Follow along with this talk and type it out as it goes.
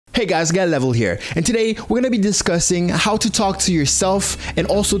Hey guys, Got Level here, and today we're going to be discussing how to talk to yourself and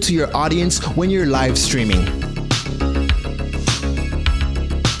also to your audience when you're live streaming.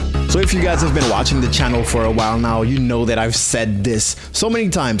 So if you guys have been watching the channel for a while now, you know that I've said this so many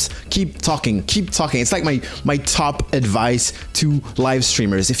times. Keep talking, keep talking. It's like my top advice to live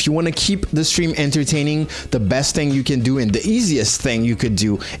streamers. If you want to keep the stream entertaining, the best thing you can do and the easiest thing you could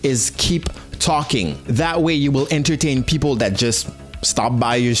do is keep talking. That way you will entertain people that just stop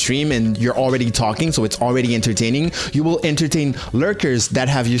by your stream and you're already talking, so it's already entertaining. You will entertain lurkers that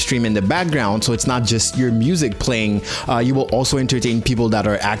have your stream in the background, so it's not just your music playing. You will also entertain people that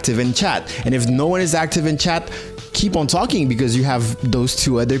are active in chat. And if no one is active in chat, keep on talking because you have those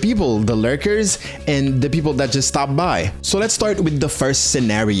two other people, the lurkers and the people that just stop by. So let's start with the first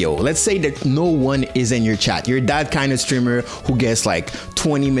scenario. Let's say that no one is in your chat. You're that kind of streamer who gets like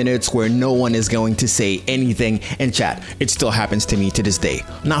 20 minutes where no one is going to say anything in chat. It still happens to me to this day.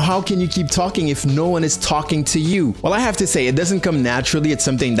 Now, how can you keep talking if no one is talking to you? Well, I have to say it doesn't come naturally. It's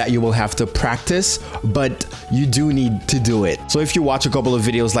something that you will have to practice, but you do need to do it. So if you watch a couple of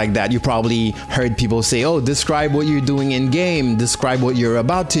videos like that, you probably heard people say, oh, describe what you're doing in game, describe what you're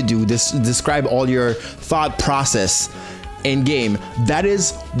about to do, describe all your thought process in game. That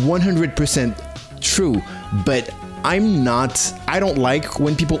is 100% true, but I don't like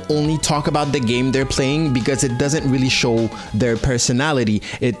when people only talk about the game they're playing because it doesn't really show their personality.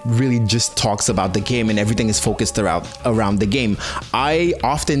 It really just talks about the game and everything is focused around the game. I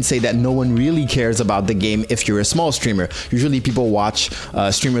often say that no one really cares about the game if you're a small streamer. Usually people watch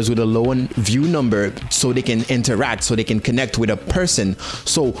streamers with a low view number so they can interact, so they can connect with a person.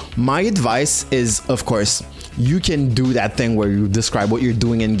 So my advice is, of course, you can do that thing where you describe what you're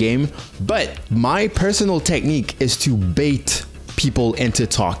doing in game, but my personal technique is to bait people into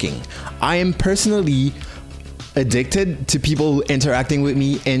talking. I am personally addicted to people interacting with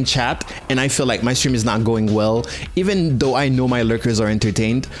me in chat, and I feel like my stream is not going well, even though I know my lurkers are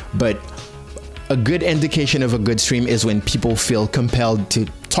entertained. But a good indication of a good stream is when people feel compelled to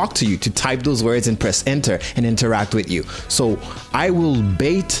talk to you, to type those words and press enter and interact with you. So I will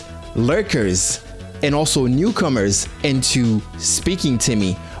bait lurkers and also newcomers into speaking to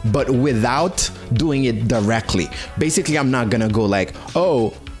me, but without doing it directly. Basically, I'm not gonna go like,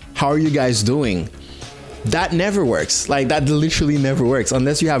 oh, how are you guys doing? That never works. Like, that literally never works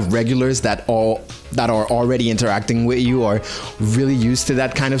unless you have regulars that are already interacting with you or really used to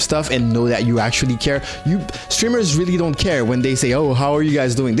that kind of stuff and know that you actually care. Streamers really don't care when they say, oh, how are you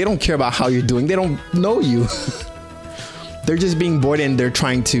guys doing? They don't care about how you're doing. They don't know you. They're just being bored and they're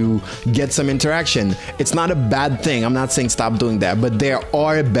trying to get some interaction. It's not a bad thing. I'm not saying stop doing that, but there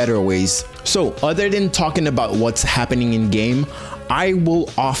are better ways. So other than talking about what's happening in game, I will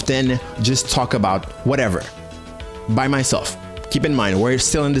often just talk about whatever by myself. Keep in mind, we're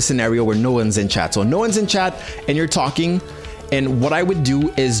still in the scenario where no one's in chat. So no one's in chat and you're talking. And what I would do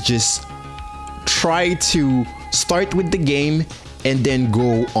is just try to start with the game and then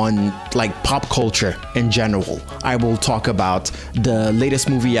go on like pop culture in general. I will talk about the latest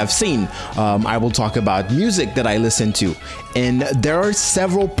movie I've seen. I will talk about music that I listen to. And there are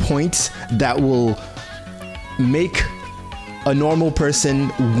several points that will make a normal person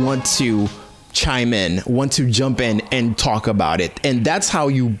want to chime in, want to jump in and talk about it. And that's how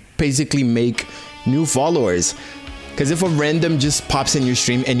you basically make new followers. Because if a random just pops in your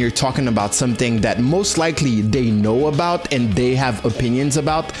stream and you're talking about something that most likely they know about and they have opinions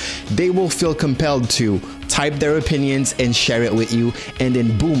about, they will feel compelled to type their opinions and share it with you. And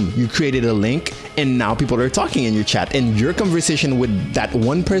then boom, you created a link and now people are talking in your chat, and your conversation with that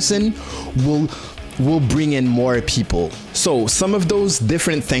one person will bring in more people. So some of those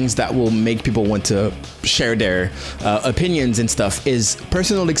different things that will make people want to share their opinions and stuff is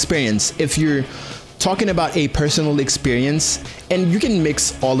personal experience. If you're talking about a personal experience, and you can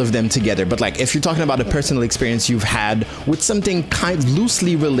mix all of them together, but like if you're talking about a personal experience you've had with something kind of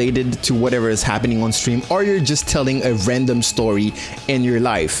loosely related to whatever is happening on stream, or you're just telling a random story in your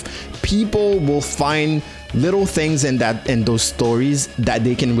life, people will find little things in those stories that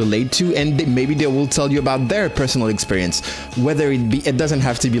they can relate to, and maybe they will tell you about their personal experience, whether it doesn't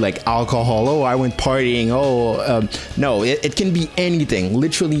have to be like alcohol, oh I went partying, no, it can be anything,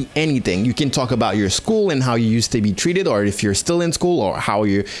 literally anything. You can talk about your school and how you used to be treated, or if you're still in school, or how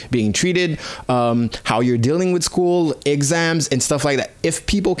you're being treated, how you're dealing with school, exams and stuff like that. If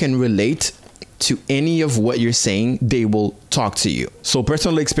people can relate to any of what you're saying, they will talk to you. So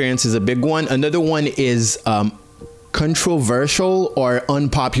personal experience is a big one. Another one is controversial or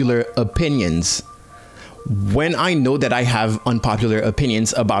unpopular opinions. When I know that I have unpopular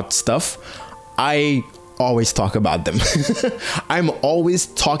opinions about stuff, I always talk about them. I'm always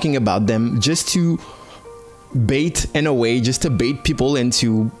talking about them just to bait in a way, just to bait people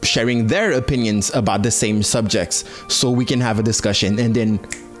into sharing their opinions about the same subjects so we can have a discussion. And then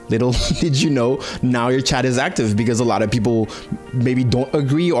little did you know, now your chat is active because a lot of people maybe don't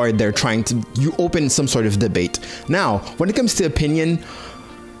agree, or they're trying to, you open some sort of debate. Now, when it comes to opinion,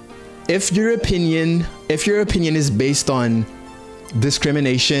 if your opinion is based on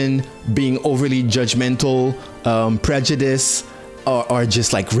discrimination, being overly judgmental, prejudice, or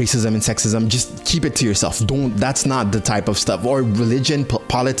just like racism and sexism, just keep it to yourself. That's not the type of stuff. Or religion,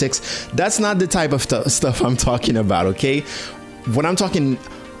 politics, that's not the type of stuff I'm talking about, okay? When I'm talking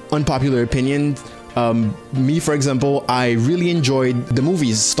unpopular opinion, me, for example, I really enjoyed the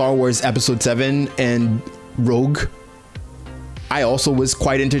movies Star Wars Episode 7 and Rogue. I also was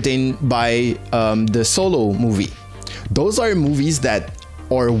quite entertained by the Solo movie. Those are movies that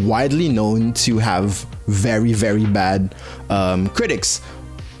are widely known to have very, very bad critics.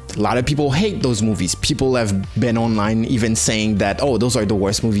 A lot of people hate those movies. People have been online even saying that, oh, those are the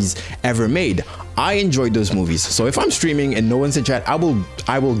worst movies ever made. I enjoyed those movies. So if I'm streaming and no one's in chat, I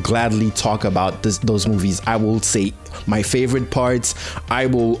will gladly talk about those movies. I will say my favorite parts. I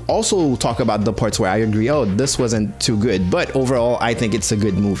will also talk about the parts where I agree, oh, this wasn't too good, but overall, I think it's a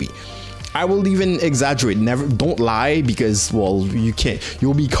good movie. I will even exaggerate. Don't lie, because, well,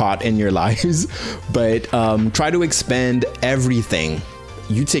 you'll be caught in your lies. But try to expand everything.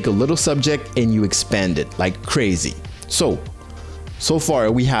 You take a little subject and you expand it like crazy. So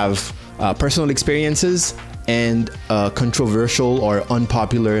far we have personal experiences and controversial or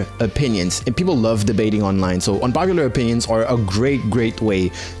unpopular opinions, and people love debating online. So unpopular opinions are a great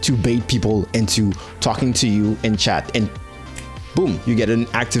way to bait people into talking to you in chat, and boom, you get an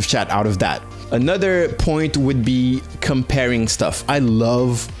active chat out of that. Another point would be comparing stuff. I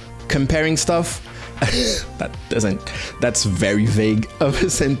love comparing stuff. That's very vague of a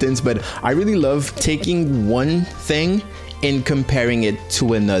sentence, but I really love taking one thing and comparing it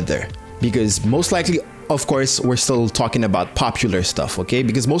to another, because most likely, of course, we're still talking about popular stuff, okay?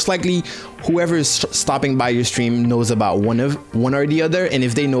 Because most likely whoever is stopping by your stream knows about one or the other, and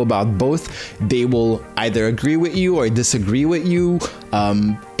if they know about both, they will either agree with you or disagree with you.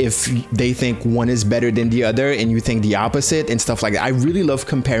 If they think one is better than the other and you think the opposite and stuff like that. I really love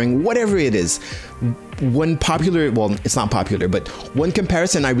comparing whatever it is. One popular, well, it's not popular, but one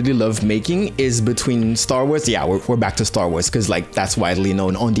comparison I really love making is between Star Wars. Yeah, we're back to Star Wars, because like that's widely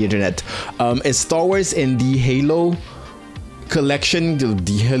known on the internet. It's Star Wars and the Halo collection,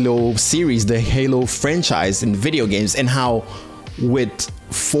 the Halo series, the Halo franchise in video games, and how with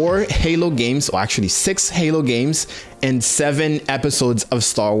 4 Halo games, or actually 6 Halo games and 7 episodes of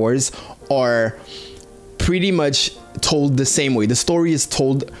Star Wars are pretty much told the same way. The story is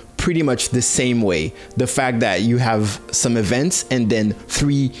told pretty much the same way. The fact that you have some events and then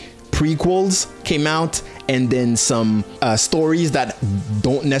 3 prequels came out, and then some stories that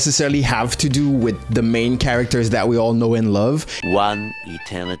don't necessarily have to do with the main characters that we all know and love. One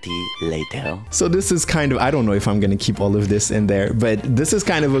eternity later. So this is kind of, I don't know if I'm gonna keep all of this in there, but this is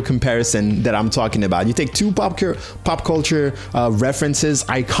kind of a comparison that I'm talking about. You take 2 pop culture references,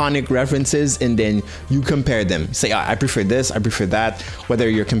 iconic references, and then you compare them. Say, I prefer this, I prefer that. Whether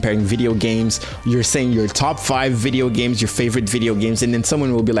you're comparing video games, you're saying your top 5 video games, your favorite video games, and then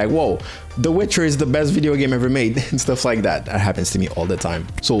someone will be like, whoa, The Witcher is the best video game ever made, and stuff like that. That happens to me all the time.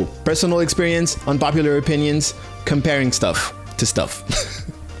 So personal experience, unpopular opinions, comparing stuff to stuff.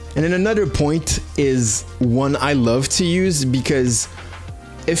 And then another point is one I love to use, because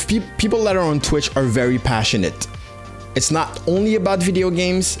if people that are on Twitch are very passionate, it's not only about video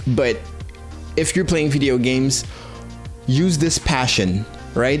games, but if you're playing video games, use this passion,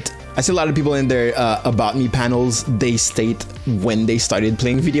 right? I see a lot of people in their About Me panels, they state when they started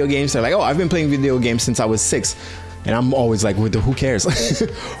playing video games. They're like, oh, I've been playing video games since I was 6. And I'm always like, who cares?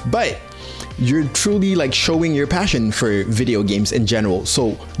 But you're truly like showing your passion for video games in general.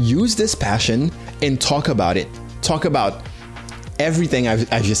 So use this passion and talk about it. Talk about everything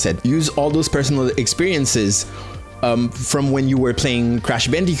I've just said. Use all those personal experiences from when you were playing Crash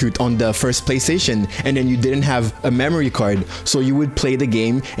Bandicoot on the first PlayStation, and then you didn't have a memory card, so you would play the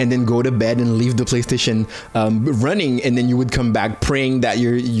game and then go to bed and leave the PlayStation running, and then you would come back praying that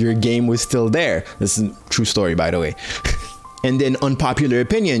your game was still there. This is a true story, by the way. And then unpopular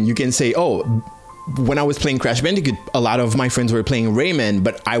opinion, you can say, oh, when I was playing Crash Bandicoot, a lot of my friends were playing Rayman,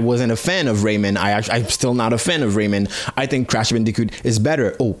 but I wasn't a fan of Rayman. I'm still not a fan of Rayman. I think Crash Bandicoot is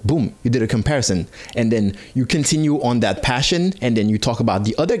better. Oh, boom, you did a comparison. And then you continue on that passion, and then you talk about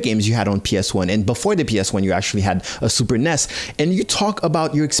the other games you had on PS1. And before the PS1, you actually had a Super NES. And you talk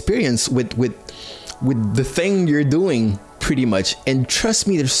about your experience with with the thing you're doing pretty much. And trust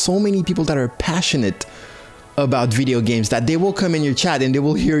me, there's so many people that are passionate about video games that they will come in your chat and they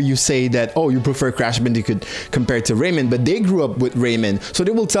will hear you say that, oh, you prefer Crash Bandicoot compared to Rayman, but they grew up with Rayman, so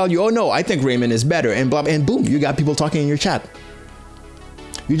they will tell you, oh no, I think Rayman is better, and blah, and boom, you got people talking in your chat.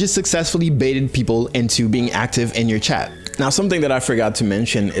 You just successfully baited people into being active in your chat. Now, something that I forgot to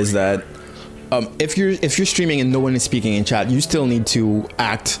mention is that if you're streaming and no one is speaking in chat, you still need to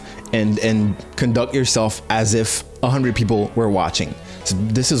act and conduct yourself as if 100 people were watching. So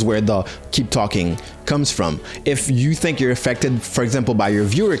this is where the keep talking comes from. If you think you're affected, for example, by your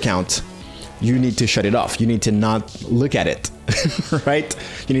viewer count, you need to shut it off. You need to not look at it, right?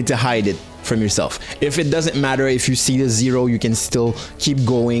 You need to hide it from yourself. If it doesn't matter, if you see the 0, you can still keep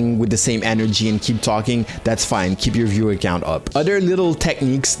going with the same energy and keep talking. That's fine. Keep your viewer count up. Other little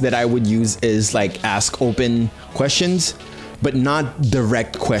techniques that I would use is like ask open questions, but not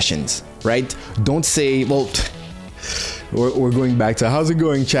direct questions, right? Don't say, well, we're going back to how's it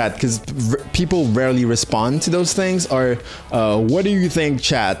going, chat, because people rarely respond to those things, or what do you think,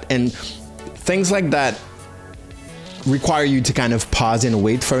 chat? And things like that require you to kind of pause and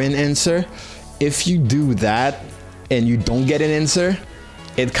wait for an answer. If you do that and you don't get an answer,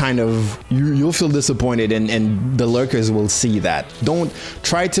 it kind of, you'll feel disappointed, and the lurkers will see that. Don't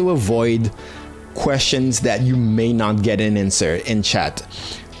try to avoid questions that you may not get an answer in chat.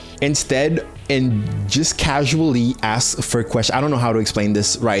 Instead, and just casually ask for questions. I don't know how to explain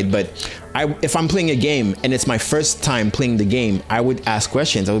this right, but if I'm playing a game and it's my first time playing the game, I would ask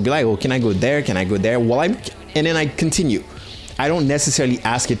questions. I would be like, well, can I go there? Can I go there? Well, and then I continue. I don't necessarily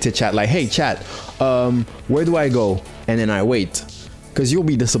ask it to chat like, hey, chat, where do I go? And then I wait, because you'll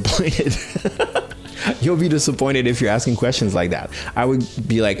be disappointed. You'll be disappointed if you're asking questions like that. I would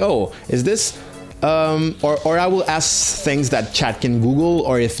be like, oh, is this... or I will ask things that chat can Google,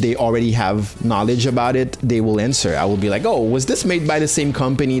 or if they already have knowledge about it, they will answer. I will be like, oh, was this made by the same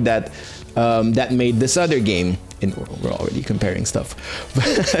company that that made this other game? And we're already comparing stuff.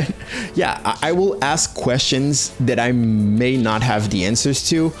 But yeah, I will ask questions that I may not have the answers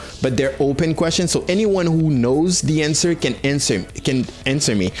to, but they're open questions, so anyone who knows the answer can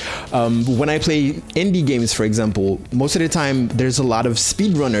answer me. When I play indie games, for example, most of the time there's a lot of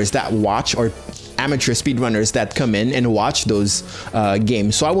speedrunners that watch, or amateur speedrunners that come in and watch those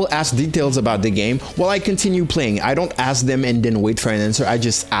games. So I will ask details about the game while I continue playing. I don't ask them and then wait for an answer. I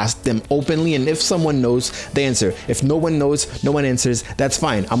just ask them openly, and if someone knows, they answer. If no one knows, no one answers, that's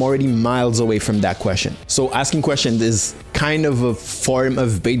fine. I'm already miles away from that question. So asking questions is kind of a form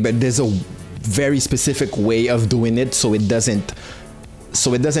of bait, but there's a very specific way of doing it so it doesn't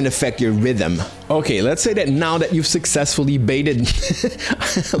affect your rhythm. Okay, let's say that now that you've successfully baited,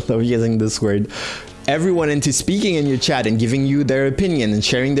 I love using this word, everyone into speaking in your chat and giving you their opinion and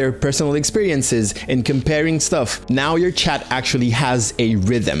sharing their personal experiences and comparing stuff. Now your chat actually has a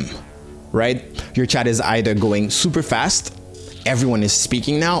rhythm, right? Your chat is either going super fast, everyone is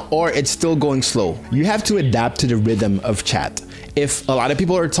speaking now, or it's still going slow. You have to adapt to the rhythm of chat. If a lot of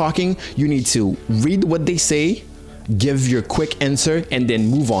people are talking, you need to read what they say, give your quick answer, and then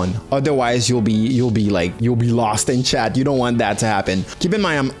move on. Otherwise, you'll be lost in chat. You don't want that to happen. Keep in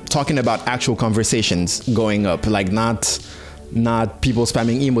mind, I'm talking about actual conversations going up, like not people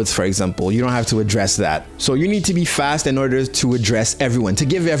spamming emotes, for example. You don't have to address that. So you need to be fast in order to address everyone, to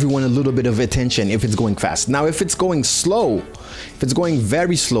give everyone a little bit of attention if it's going fast. Now, if it's going slow, if it's going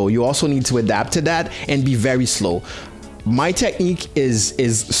very slow, you also need to adapt to that and be very slow. My technique is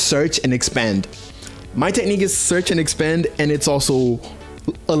search and expand. My technique is search and expand, and it's also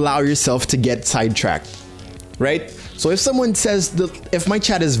allow yourself to get sidetracked, right? So if someone says, if my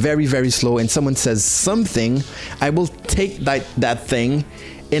chat is very, very slow and someone says something, I will take that thing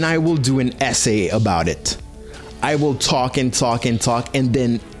and I will do an essay about it. I will talk and talk and talk, and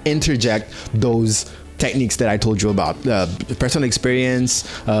then interject those techniques that I told you about, personal experience,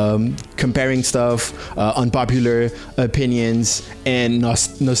 comparing stuff, unpopular opinions, and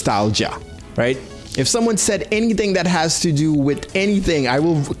nostalgia, right? If someone said anything that has to do with anything, I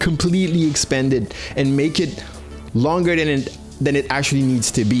will completely expand it and make it longer than it actually needs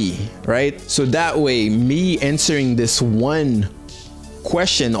to be, right? So that way, me answering this one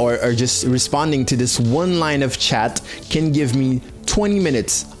question or just responding to this one line of chat can give me 20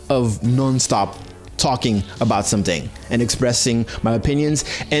 minutes of non-stop talking about something and expressing my opinions.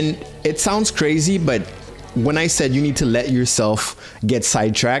 And it sounds crazy, but when I said you need to let yourself get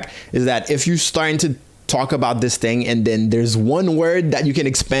sidetracked, is that if you're starting to talk about this thing and then there's one word that you can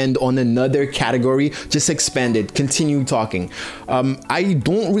expand on another category, just expand it, continue talking. I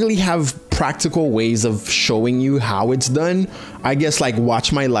don't really have practical ways of showing you how it's done. I guess like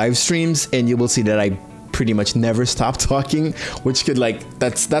watch my live streams and you will see that I pretty much never stop talking, which could like,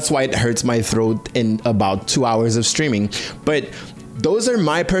 that's why it hurts my throat in about 2 hours of streaming. But those are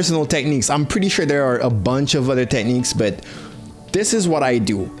my personal techniques. I'm pretty sure there are a bunch of other techniques, but this is what I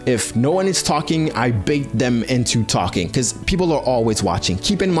do. If no one is talking, I bait them into talking because people are always watching.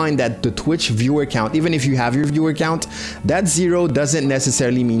 Keep in mind that the Twitch viewer count, even if you have your viewer count, that 0 doesn't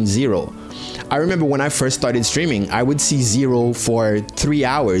necessarily mean 0. I remember when I first started streaming, I would see 0 for 3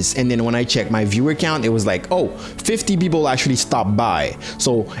 hours. And then when I checked my viewer count, it was like, oh, 50 people actually stopped by.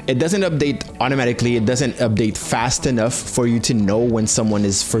 So it doesn't update automatically. It doesn't update fast enough for you to know when someone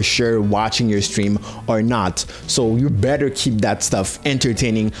is for sure watching your stream or not. So you better keep that stuff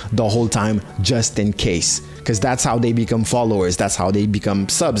entertaining the whole time just in case, because that's how they become followers, that's how they become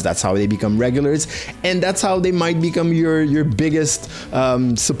subs, that's how they become regulars, and that's how they might become your biggest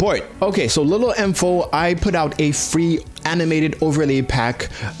support. Okay, so little info, I put out a free animated overlay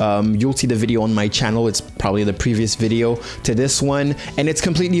pack. You'll see the video on my channel. It's probably the previous video to this one, and it's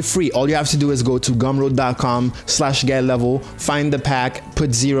completely free. All you have to do is go to gumroad.com/getlevel, find the pack,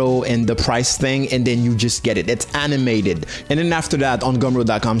 put 0 in the price thing, and then you just get it. It's animated. And then after that, on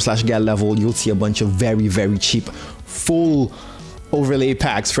gumroad.com/getlevel, you'll see a bunch of very cheap full overlay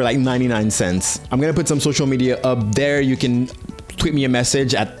packs for like 99 cents. I'm gonna put some social media up there. You can tweet me a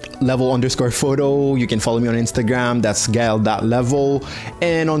message at level_photo. You can follow me on Instagram, that's gael.level,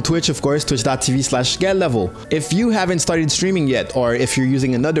 and on Twitch, of course, twitch.tv/gaellevel. If you haven't started streaming yet, or if you're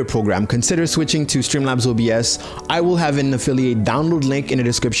using another program, consider switching to Streamlabs OBS. I will have an affiliate download link in the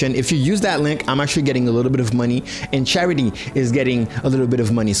description. If you use that link, I'm actually getting a little bit of money, and Charity is getting a little bit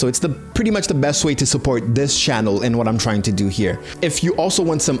of money. So it's pretty much the best way to support this channel and what I'm trying to do here. If you also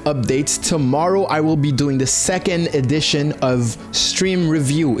want some updates, tomorrow I will be doing the 2nd edition of Stream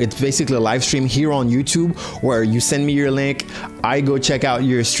Review. It's basically a live stream here on YouTube where you send me your link, I go check out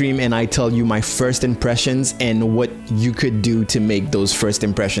your stream, and I tell you my first impressions and what you could do to make those first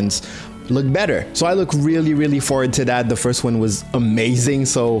impressions look better. So I look really forward to that. The first one was amazing,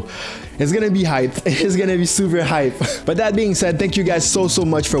 so it's gonna be hype. It's gonna be super hype. But that being said, thank you guys so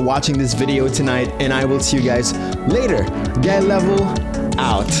much for watching this video tonight, and I will see you guys later. Gael Level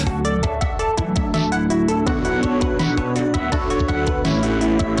out.